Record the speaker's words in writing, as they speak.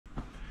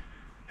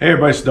Hey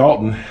everybody, it's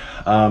Dalton.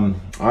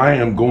 I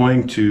am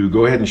going to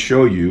go ahead and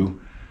show you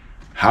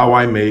how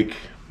I make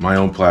my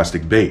own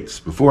plastic baits.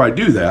 Before I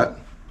do that,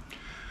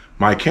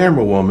 my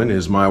camera woman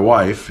is my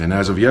wife, and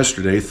as of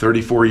yesterday,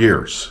 34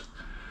 years.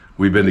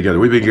 We've been together.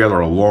 We've been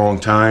together a long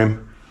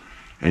time,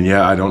 and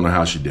yeah, I don't know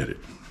how she did it.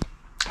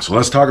 So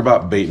let's talk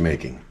about bait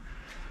making.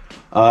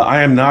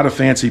 I am not a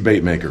fancy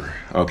bait maker,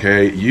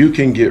 okay? You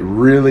can get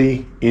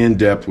really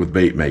in-depth with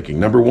bait making.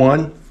 Number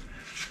one,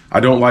 I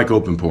don't like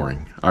open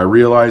pouring. I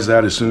realized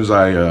that as soon as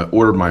I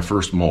ordered my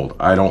first mold.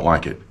 I don't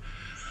like it.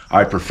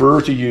 I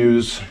prefer to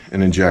use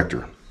an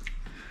injector.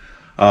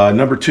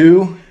 Number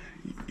two,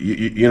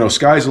 you know,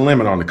 sky's the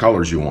limit on the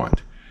colors you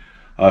want.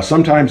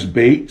 Sometimes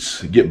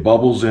baits get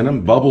bubbles in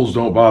them. Bubbles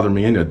don't bother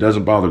me, and it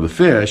doesn't bother the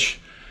fish.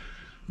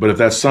 But if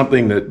that's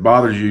something that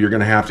bothers you, you're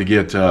going to have to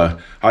get,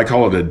 I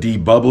call it a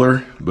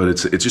debubbler, but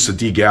it's just a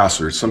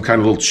degasser. It's some kind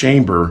of little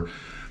chamber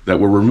that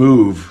will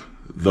remove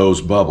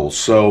those bubbles.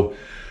 So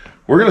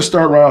we're going to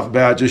start right off the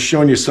bat just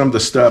showing you some of the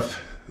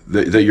stuff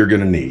that you're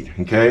going to need,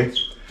 okay?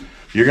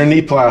 You're going to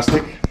need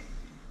plastic.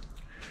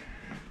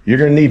 You're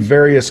going to need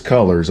various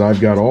colors. I've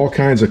got all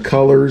kinds of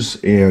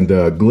colors and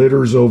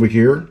glitters over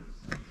here.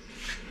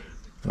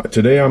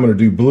 Today I'm going to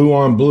do blue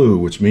on blue,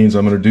 which means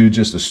I'm going to do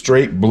just a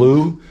straight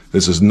blue.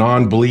 This is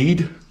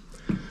non-bleed,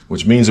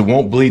 which means it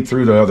won't bleed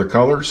through to other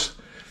colors.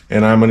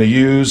 And I'm going to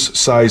use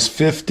size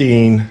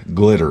 15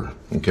 glitter,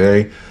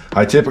 okay?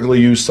 I typically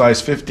use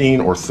size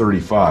 15 or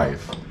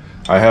 35.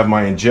 I have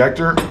my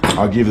injector.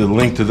 I'll give you the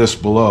link to this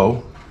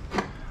below.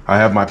 I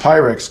have my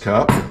Pyrex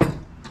cup.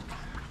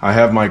 I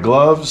have my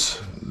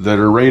gloves that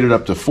are rated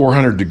up to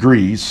 400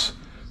 degrees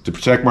to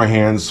protect my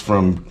hands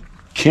from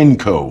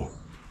Kinko,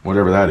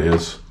 whatever that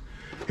is.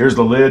 Here's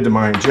the lid to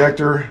my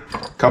injector, a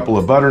couple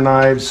of butter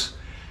knives,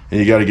 and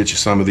you got to get you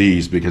some of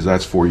these because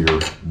that's for your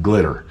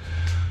glitter.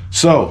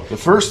 So the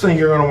first thing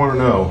you're going to want to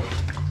know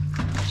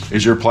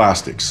is your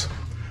plastics.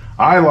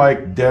 I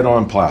like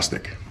dead-on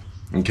plastic,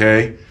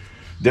 okay?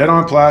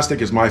 Dead-on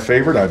plastic is my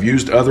favorite. I've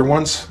used other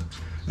ones.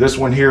 This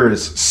one here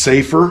is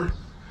safer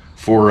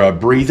for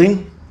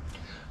breathing.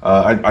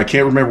 I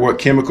can't remember what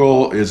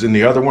chemical is in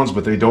the other ones,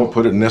 but they don't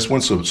put it in this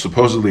one, so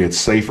supposedly it's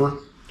safer.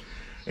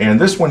 And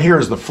this one here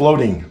is the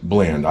floating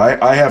blend.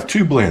 I have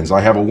two blends.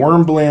 I have a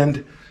worm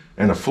blend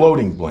and a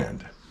floating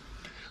blend.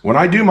 When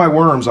I do my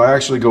worms, I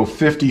actually go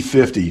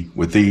 50-50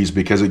 with these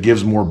because it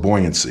gives more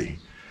buoyancy.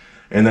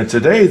 And then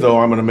today, though,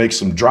 I'm going to make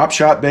some drop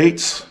shot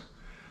baits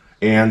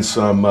and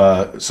some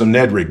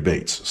Ned rig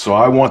baits. So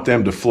I want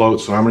them to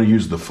float, so I'm going to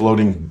use the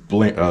floating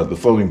blend. So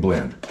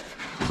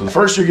the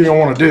first thing you're going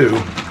to want to do,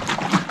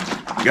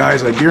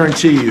 guys, I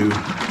guarantee you,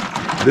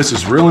 this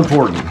is real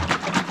important.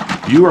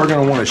 You are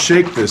going to want to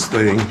shake this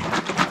thing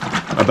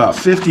about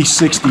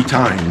 50-60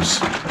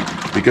 times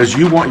because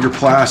you want your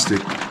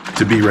plastic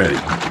to be ready.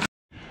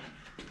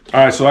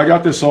 All right, so I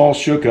got this all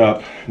shook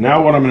up.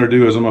 Now what I'm going to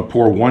do is I'm going to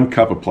pour 1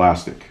 cup of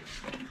plastic.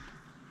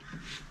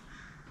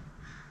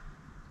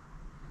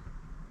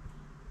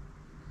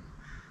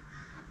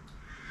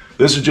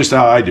 This is just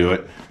how I do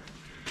it.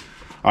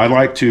 I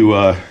like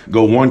to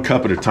go 1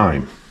 cup at a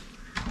time.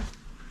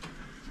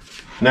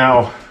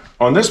 Now,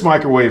 on this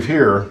microwave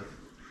here,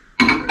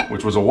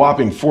 which was a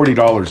whopping $40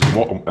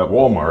 at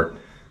Walmart,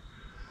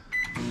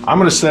 I'm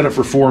going to set it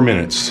for 4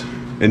 minutes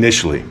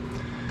initially.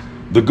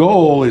 The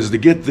goal is to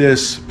get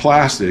this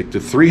plastic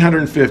to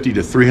 350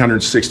 to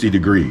 360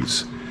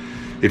 degrees.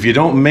 If you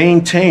don't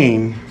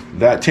maintain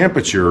that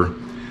temperature,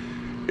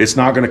 it's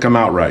not going to come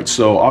out right.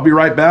 So I'll be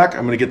right back.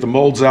 I'm going to get the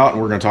molds out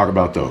and we're going to talk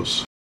about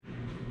those.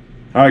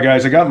 All right,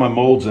 guys, I got my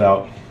molds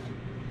out.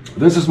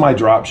 This is my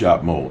drop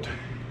shot mold.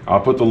 I'll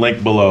put the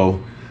link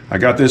below. I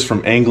got this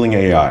from Angling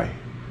AI.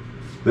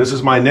 This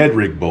is my Ned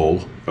rig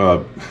mold.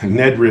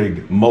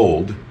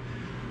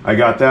 I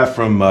got that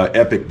from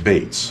Epic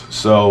Baits.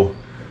 So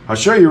I'll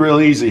show you real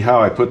easy how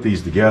I put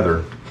these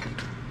together.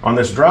 On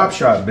this drop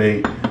shot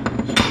bait,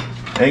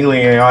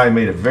 Angling AI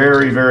made it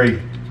very,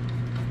 very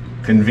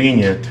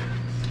convenient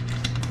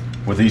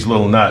with these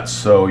little nuts.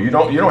 So you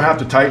don't have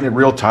to tighten it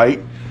real tight,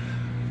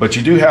 but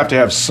you do have to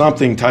have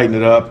something tighten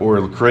it up or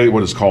it'll create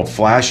what is called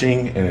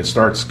flashing and it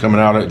starts coming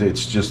out.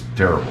 It's just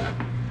terrible.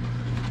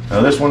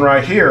 Now this one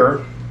right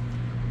here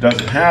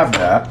doesn't have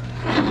that.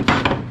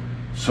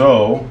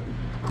 So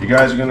you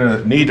guys are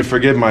gonna need to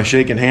forgive my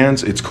shaking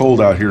hands. It's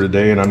cold out here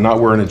today and I'm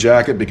not wearing a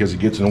jacket because it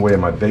gets in the way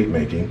of my bait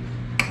making.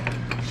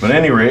 But at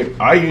any rate,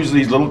 I use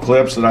these little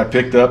clips that I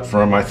picked up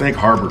from, I think,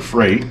 Harbor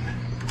Freight.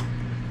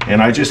 And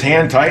I just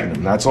hand tighten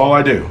them. That's all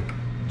I do.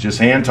 Just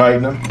hand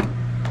tighten them.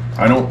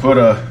 I don't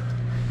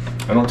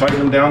tighten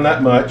them down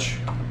that much,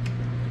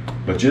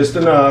 but just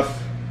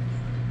enough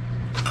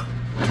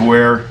to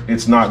where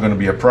it's not going to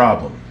be a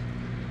problem.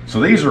 So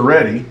these are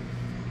ready,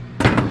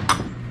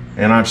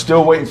 and I'm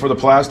still waiting for the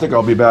plastic.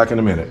 I'll be back in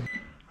a minute.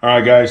 All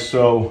right, guys,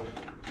 so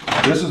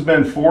this has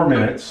been 4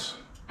 minutes.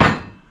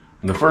 And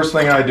the first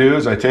thing I do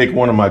is I take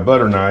one of my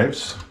butter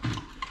knives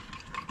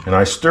and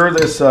I stir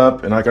this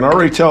up, and I can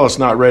already tell it's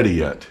not ready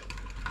yet.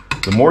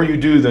 The more you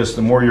do this,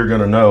 the more you're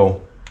going to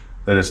know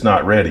that it's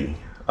not ready.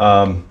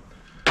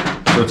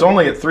 So it's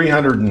only at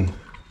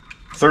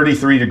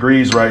 333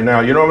 degrees right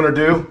now. You know what I'm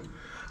gonna do?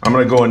 I'm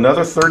gonna go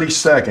another 30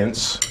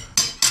 seconds,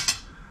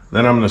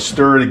 then I'm gonna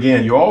stir it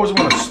again. You always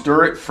wanna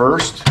stir it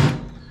first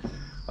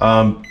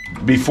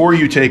before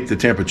you take the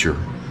temperature.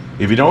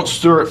 If you don't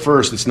stir it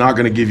first, it's not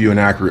gonna give you an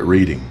accurate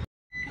reading.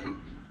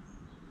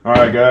 All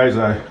right, guys,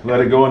 I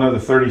let it go another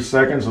 30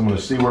 seconds. I'm gonna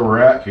see where we're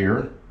at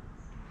here.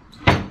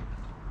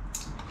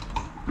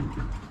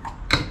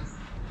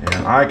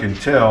 And I can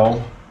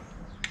tell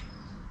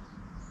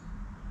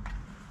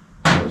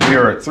that we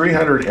are at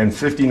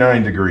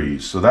 359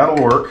 degrees, so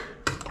that'll work.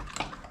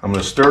 I'm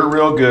gonna stir it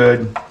real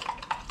good,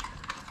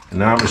 and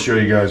now I'm gonna show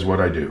you guys what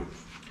I do.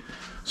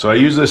 So I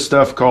use this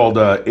stuff called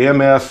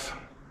MF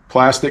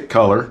plastic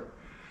color.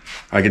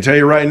 I can tell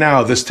you right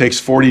now, this takes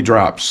 40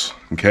 drops,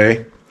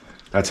 okay?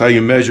 That's how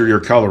you measure your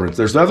colorants.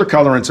 There's other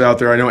colorants out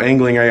there, I know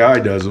Angling AI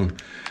does them,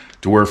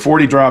 to where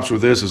 40 drops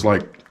with this is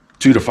like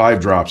 2 to 5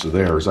 drops of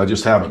theirs. I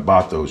just haven't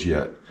bought those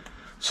yet.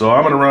 So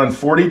I'm gonna run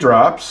 40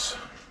 drops.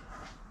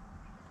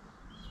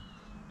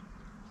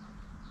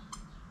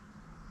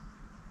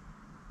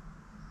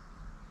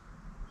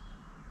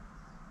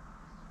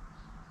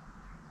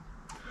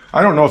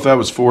 I don't know if that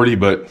was 40,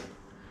 but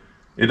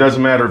it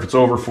doesn't matter if it's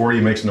over 40,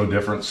 it makes no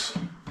difference.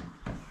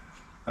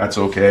 That's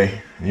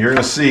okay. And you're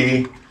gonna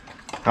see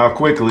how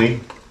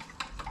quickly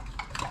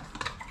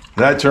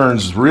that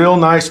turns real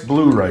nice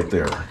blue right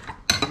there.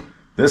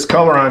 This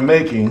color I'm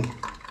making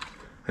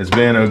has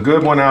been a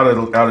good one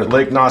out at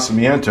Lake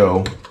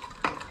Nacimiento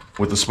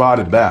with the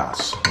spotted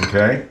bass,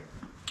 okay?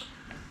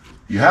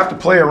 You have to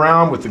play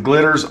around with the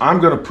glitters.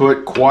 I'm gonna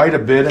put quite a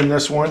bit in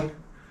this one.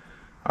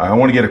 I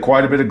wanna get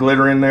quite a bit of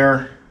glitter in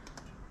there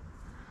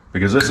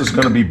because this is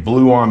gonna be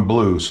blue on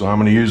blue, so I'm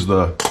gonna use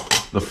the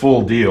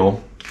full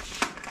deal.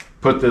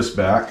 Put this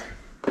back.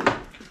 I'm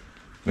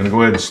gonna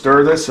go ahead and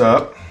stir this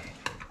up,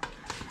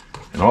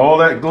 and all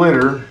that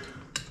glitter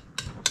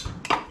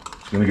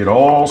is gonna get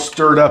all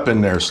stirred up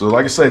in there. So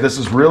like I say, this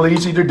is real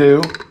easy to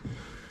do.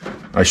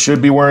 I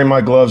should be wearing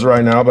my gloves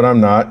right now, but I'm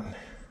not.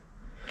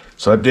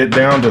 So I did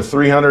down to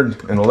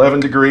 311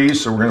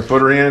 degrees, so we're gonna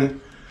put her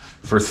in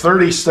for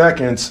 30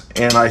 seconds,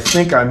 and I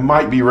think I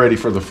might be ready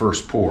for the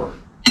first pour.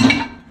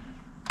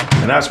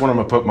 And that's when I'm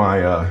gonna put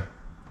my,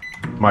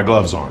 my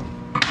gloves on.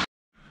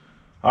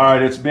 All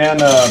right, it's been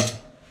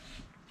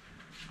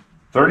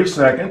 30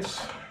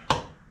 seconds.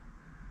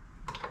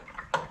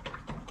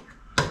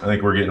 I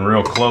think we're getting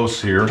real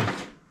close here.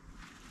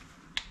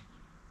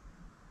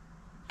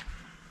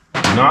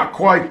 Not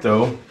quite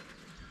though.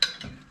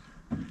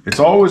 It's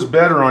always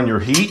better on your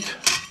heat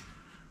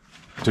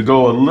to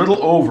go a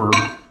little over,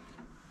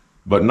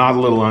 but not a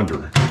little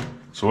under.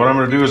 So what I'm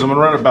gonna do is I'm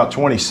gonna run about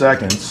 20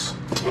 seconds.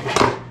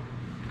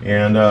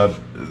 And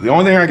the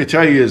only thing I can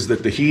tell you is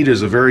that the heat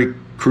is a very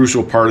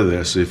crucial part of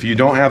this. If you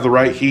don't have the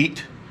right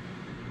heat,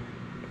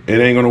 it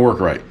ain't gonna work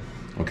right,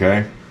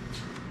 okay?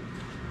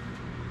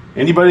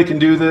 Anybody can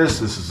do this.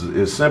 This is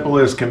as simple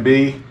as can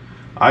be.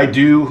 I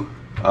do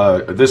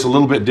this a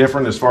little bit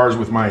different as far as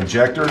with my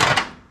injector.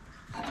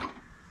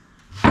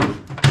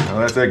 I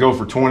let that go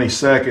for 20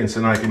 seconds,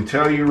 and I can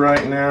tell you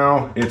right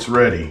now, it's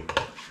ready.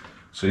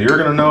 So you're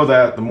gonna know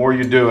that the more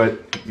you do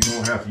it, you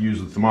won't have to use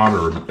the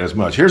thermometer as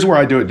much. Here's where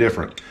I do it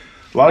different.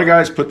 A lot of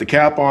guys put the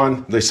cap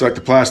on, they suck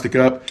the plastic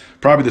up.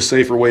 Probably the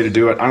safer way to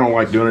do it. I don't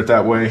like doing it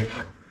that way.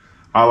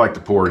 I like to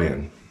pour it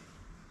in.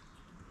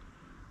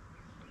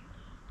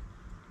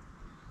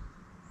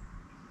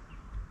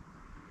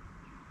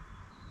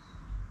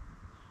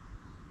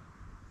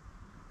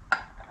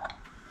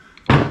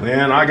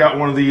 Then I got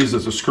one of these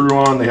that's a screw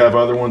on. They have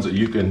other ones that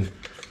you can,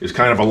 it's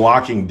kind of a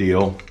locking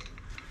deal.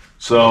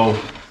 So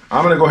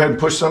I'm gonna go ahead and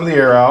push some of the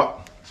air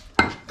out.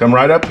 Come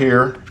right up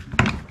here.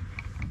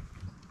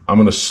 I'm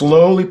gonna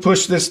slowly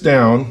push this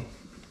down,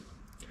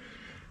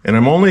 and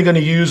I'm only gonna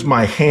use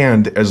my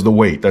hand as the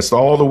weight. That's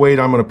all the weight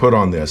I'm gonna put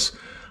on this.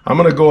 I'm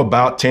gonna go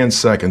about 10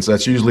 seconds.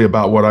 That's usually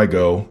about what I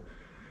go.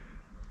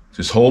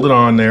 Just hold it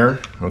on there,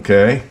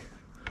 okay?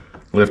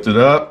 Lift it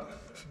up,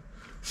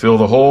 fill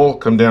the hole,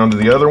 come down to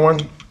the other one.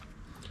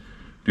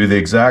 Do the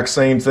exact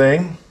same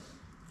thing.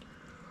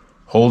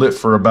 Hold it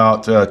for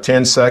about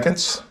 10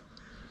 seconds.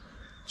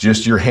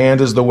 Just your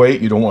hand is the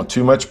weight. You don't want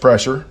too much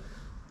pressure.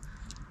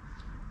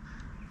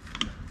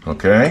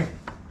 Okay.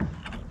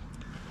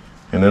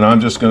 And then I'm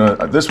just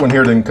gonna, this one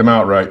here didn't come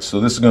out right, so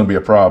this is gonna be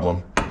a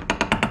problem.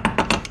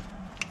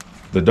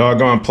 The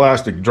doggone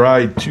plastic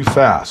dried too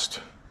fast.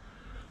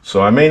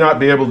 So I may not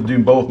be able to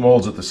do both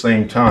molds at the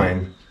same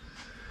time,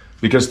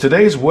 because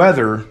today's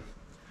weather,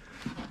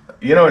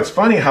 you know, it's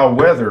funny how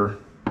weather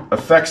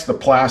affects the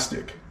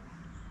plastic.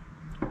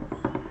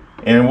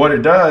 And what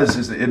it does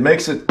is it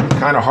makes it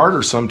kind of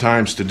harder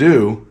sometimes to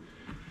do.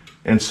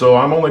 And so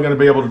I'm only gonna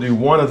be able to do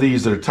one of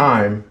these at a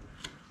time.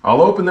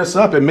 I'll open this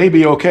up, it may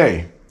be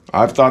okay.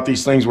 I've thought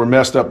these things were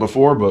messed up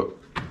before, but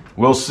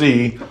we'll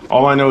see.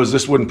 All I know is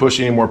this wouldn't push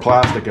any more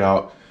plastic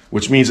out,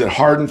 which means it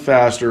hardened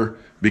faster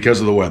because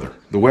of the weather.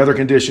 The weather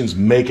conditions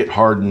make it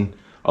harden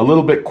a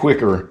little bit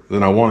quicker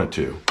than I want it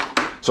to.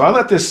 So I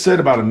let this sit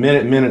about a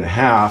minute, minute and a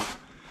half.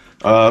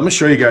 Let me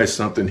show you guys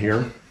something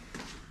here.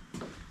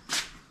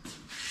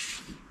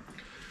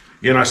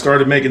 Again, I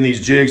started making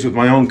these jigs with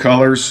my own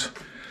colors.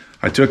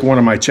 I took one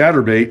of my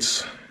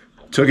chatterbaits,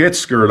 took its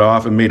skirt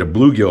off and made a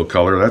bluegill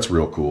color. That's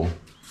real cool.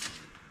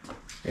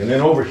 And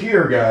then over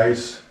here,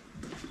 guys,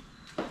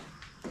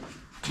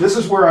 this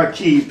is where I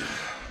keep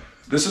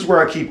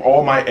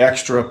all my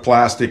extra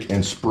plastic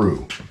and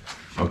sprue.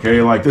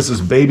 Okay, like this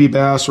is baby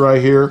bass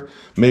right here,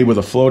 made with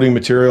a floating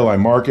material. I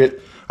mark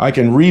it. I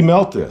can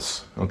remelt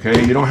this,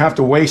 okay? You don't have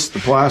to waste the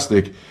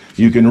plastic.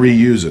 You can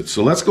reuse it.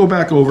 So let's go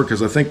back over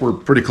because I think we're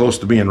pretty close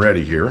to being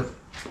ready here.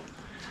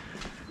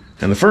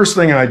 And the first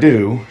thing I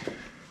do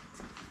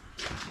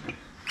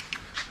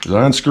is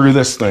I unscrew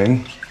this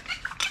thing.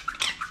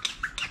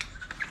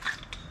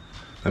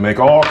 They make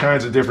all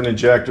kinds of different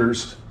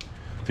injectors.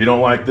 If you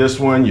don't like this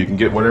one, you can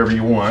get whatever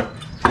you want.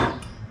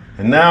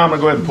 And now I'm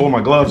gonna go ahead and pull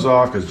my gloves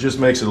off because it just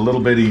makes it a little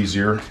bit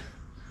easier.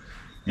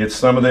 Get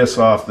some of this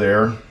off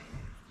there.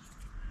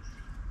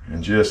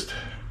 And just,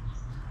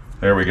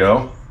 there we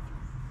go.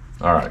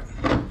 All right.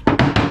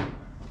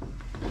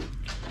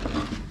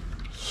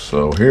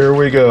 So here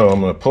we go. I'm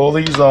gonna pull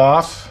these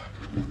off.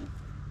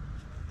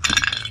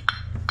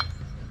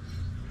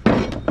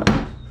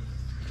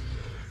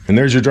 And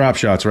there's your drop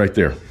shots right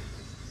there.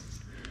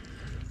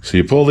 So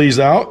you pull these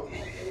out.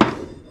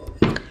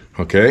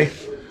 Okay.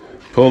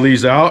 Pull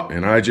these out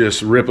and I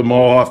just rip them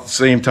all off at the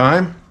same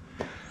time.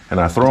 And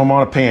I throw them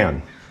on a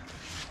pan.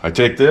 I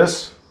take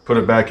this, put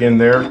it back in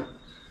there.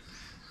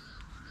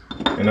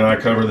 And then I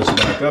cover this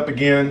back up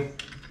again,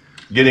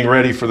 getting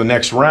ready for the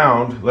next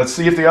round. Let's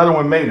see if the other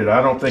one made it.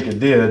 I don't think it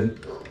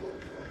did.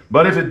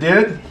 But if it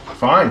did,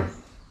 fine.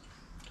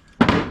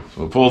 So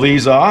we'll pull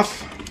these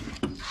off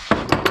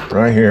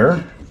right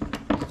here.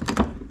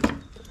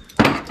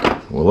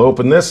 We'll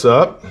open this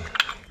up.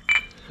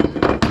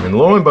 And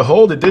lo and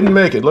behold, it didn't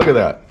make it. Look at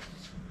that.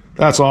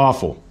 That's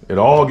awful. It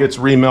all gets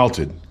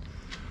remelted.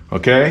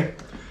 Okay?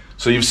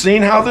 So you've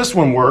seen how this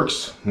one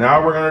works.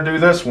 Now we're going to do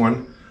this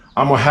one.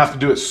 I'm gonna have to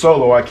do it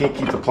solo. I can't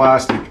keep the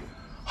plastic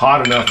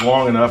hot enough,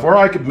 long enough, or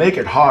I could make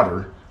it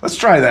hotter. Let's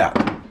try that.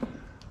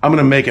 I'm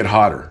gonna make it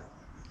hotter.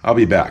 I'll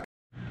be back.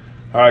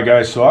 All right,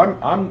 guys, so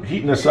I'm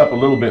heating this up a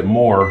little bit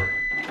more.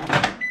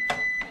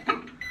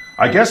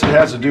 I guess it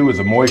has to do with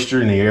the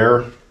moisture in the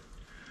air.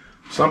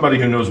 Somebody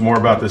who knows more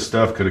about this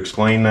stuff could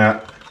explain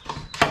that.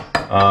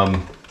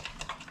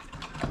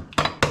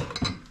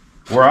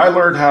 Where I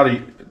learned how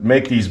to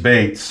make these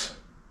baits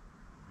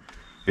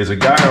is a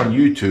guy on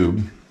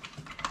YouTube.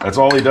 That's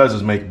all he does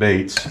is make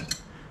baits.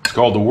 It's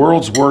called The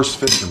World's Worst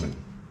Fisherman.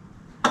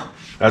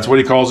 That's what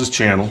he calls his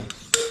channel.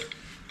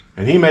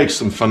 And he makes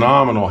some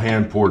phenomenal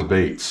hand-poured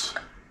baits,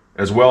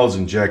 as well as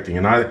injecting.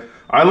 And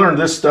I learned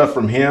this stuff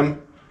from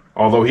him,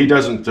 although he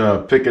doesn't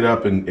pick it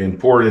up and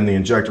pour it in the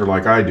injector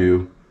like I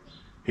do.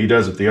 He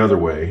does it the other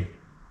way.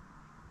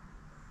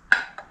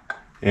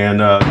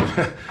 And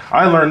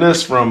I learned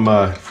this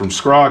from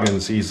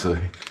Scroggins.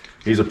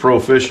 He's a pro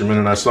fisherman,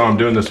 and I saw him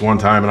doing this one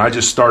time, and I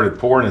just started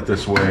pouring it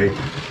this way.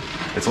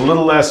 It's a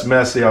little less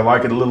messy. I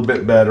like it a little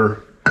bit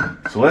better.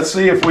 So let's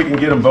see if we can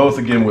get them both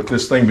again with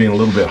this thing being a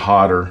little bit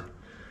hotter.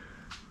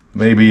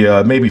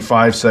 Maybe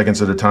 5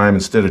 seconds at a time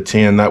instead of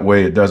 10. That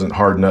way it doesn't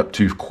harden up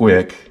too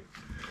quick.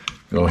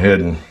 Go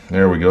ahead and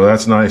there we go.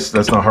 That's nice.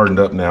 That's not hardened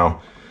up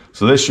now.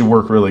 So this should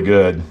work really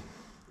good.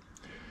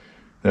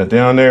 That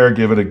down there,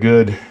 give it a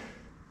good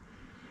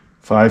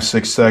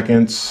 5-6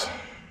 seconds.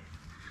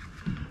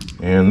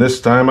 And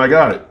this time I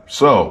got it.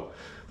 So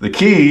the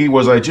key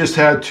was I just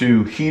had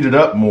to heat it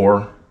up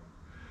more.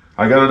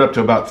 I got it up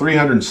to about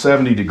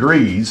 370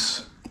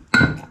 degrees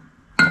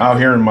out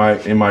here in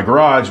my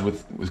garage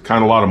with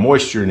kind of a lot of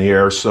moisture in the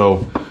air.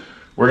 So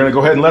we're gonna go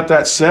ahead and let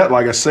that set.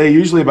 Like I say,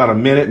 usually about a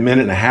minute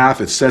and a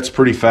half. It sets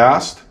pretty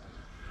fast.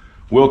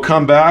 We'll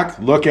come back,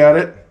 look at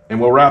it,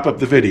 and we'll wrap up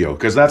the video,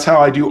 because that's how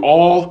I do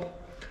all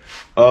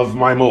of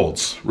my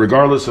molds,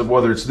 regardless of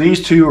whether it's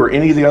these two or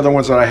any of the other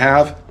ones that I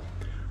have.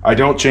 I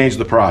don't change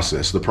the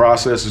process. The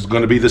process is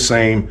going to be the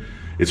same.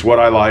 It's what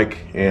I like,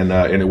 and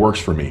it works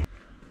for me.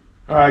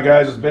 All right,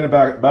 guys, it's been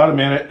about a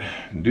minute.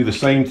 Do the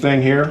same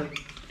thing here.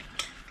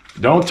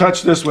 Don't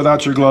touch this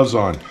without your gloves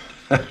on.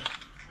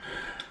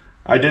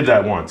 I did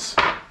that once.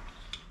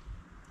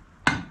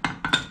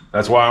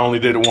 That's why I only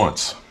did it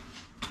once.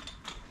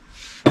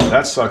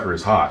 That sucker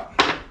is hot.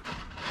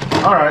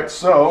 All right,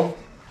 so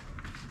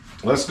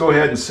let's go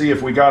ahead and see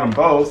if we got them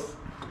both.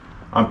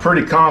 I'm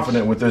pretty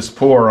confident with this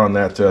pour on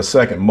that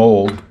second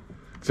mold.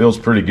 Feels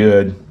pretty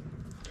good.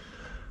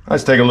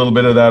 Let's take a little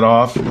bit of that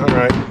off. All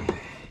right.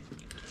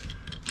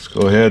 Let's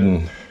go ahead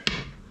and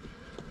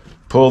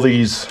pull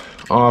these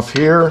off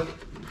here.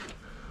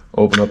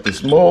 Open up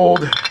this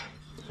mold.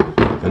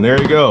 And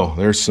there you go.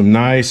 There's some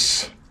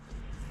nice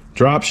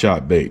drop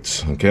shot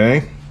baits,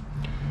 okay?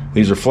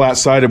 These are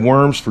flat-sided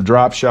worms for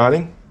drop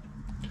shotting.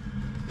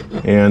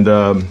 And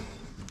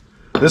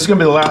this is going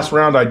to be the last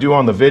round I do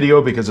on the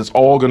video, because it's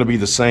all going to be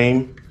the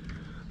same.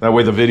 That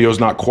way the video is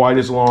not quite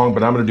as long,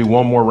 but I'm going to do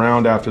one more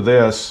round after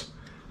this.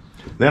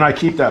 Then I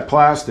keep that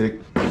plastic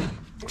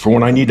for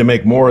when I need to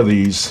make more of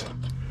these.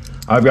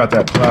 I've got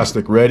that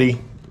plastic ready,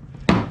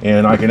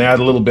 and I can add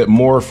a little bit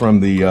more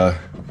from the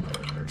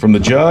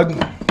jug.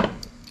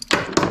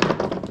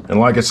 And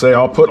like I say,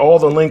 I'll put all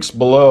the links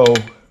below.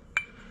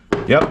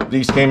 Yep,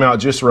 these came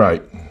out just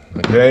right.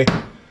 Okay,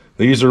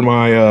 these are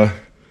my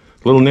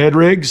little Ned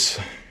rigs,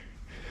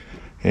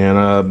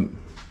 and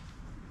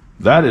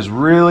that is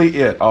really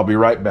it. I'll be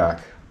right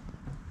back.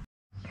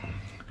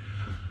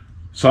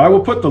 So I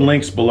will put the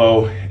links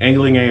below.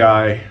 Angling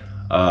AI,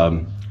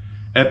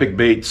 Epic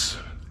Baits,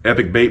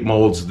 Epic Bait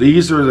Molds.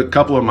 These are a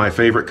couple of my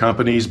favorite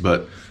companies,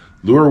 but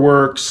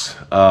LureWorks,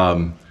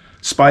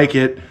 Spike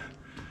It,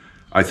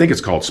 I think it's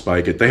called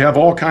Spike It. They have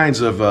all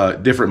kinds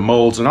of different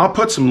molds, and I'll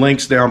put some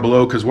links down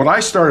below, because what I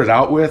started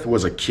out with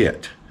was a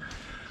kit.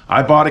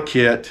 I bought a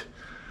kit.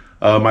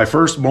 My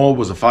first mold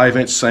was a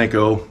 5-inch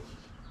Senko.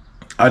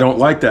 I don't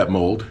like that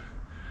mold,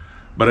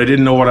 but I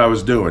didn't know what I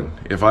was doing.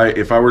 If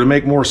I were to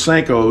make more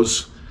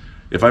Senkos,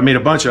 if I made a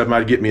bunch of them,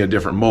 I'd get me a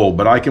different mold,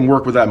 but I can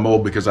work with that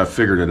mold because I've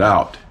figured it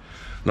out.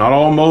 Not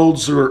all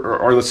molds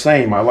are the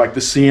same. I like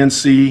the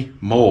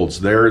CNC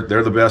molds. They're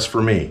the best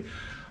for me.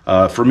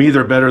 For me,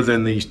 they're better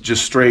than the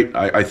just straight,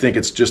 I think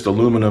it's just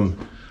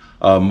aluminum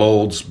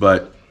molds,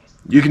 but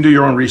you can do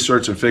your own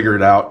research and figure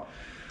it out.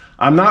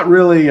 I'm not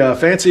really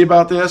fancy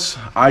about this.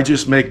 I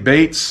just make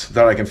baits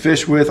that I can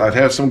fish with. I've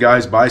had some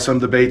guys buy some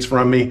of the baits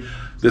from me.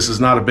 This is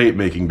not a bait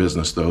making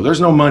business though.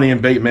 There's no money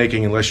in bait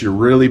making unless you're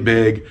really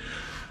big.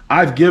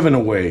 I've given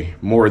away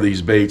more of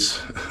these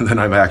baits than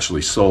I've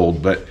actually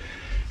sold, but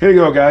here you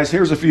go, guys.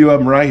 Here's a few of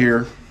them right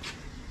here.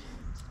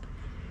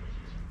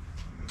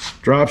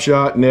 Drop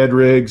shot Ned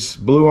rigs,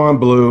 blue on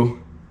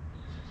blue.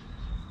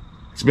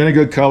 It's been a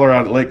good color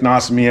out at Lake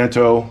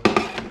Nacimiento.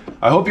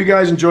 I hope you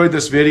guys enjoyed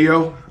this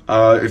video.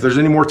 If there's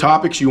any more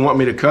topics you want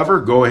me to cover,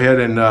 go ahead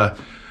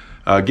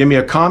and give me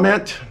a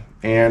comment.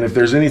 And if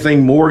there's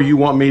anything more you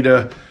want me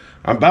to,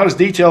 I'm about as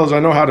detailed as I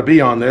know how to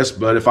be on this,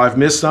 but if I've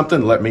missed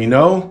something, let me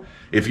know.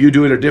 If you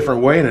do it a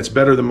different way and it's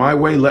better than my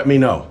way, let me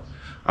know.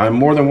 I'm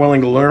more than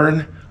willing to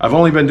learn. I've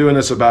only been doing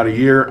this about a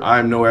year.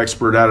 I'm no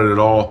expert at it at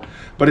all,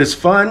 but it's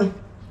fun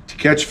to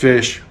catch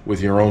fish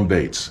with your own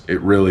baits.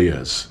 It really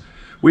is.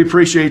 We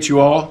appreciate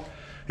you all.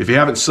 If you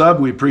haven't subbed,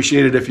 we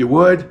appreciate it if you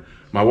would.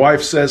 My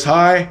wife says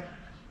hi,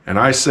 and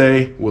I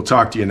say we'll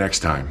talk to you next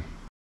time.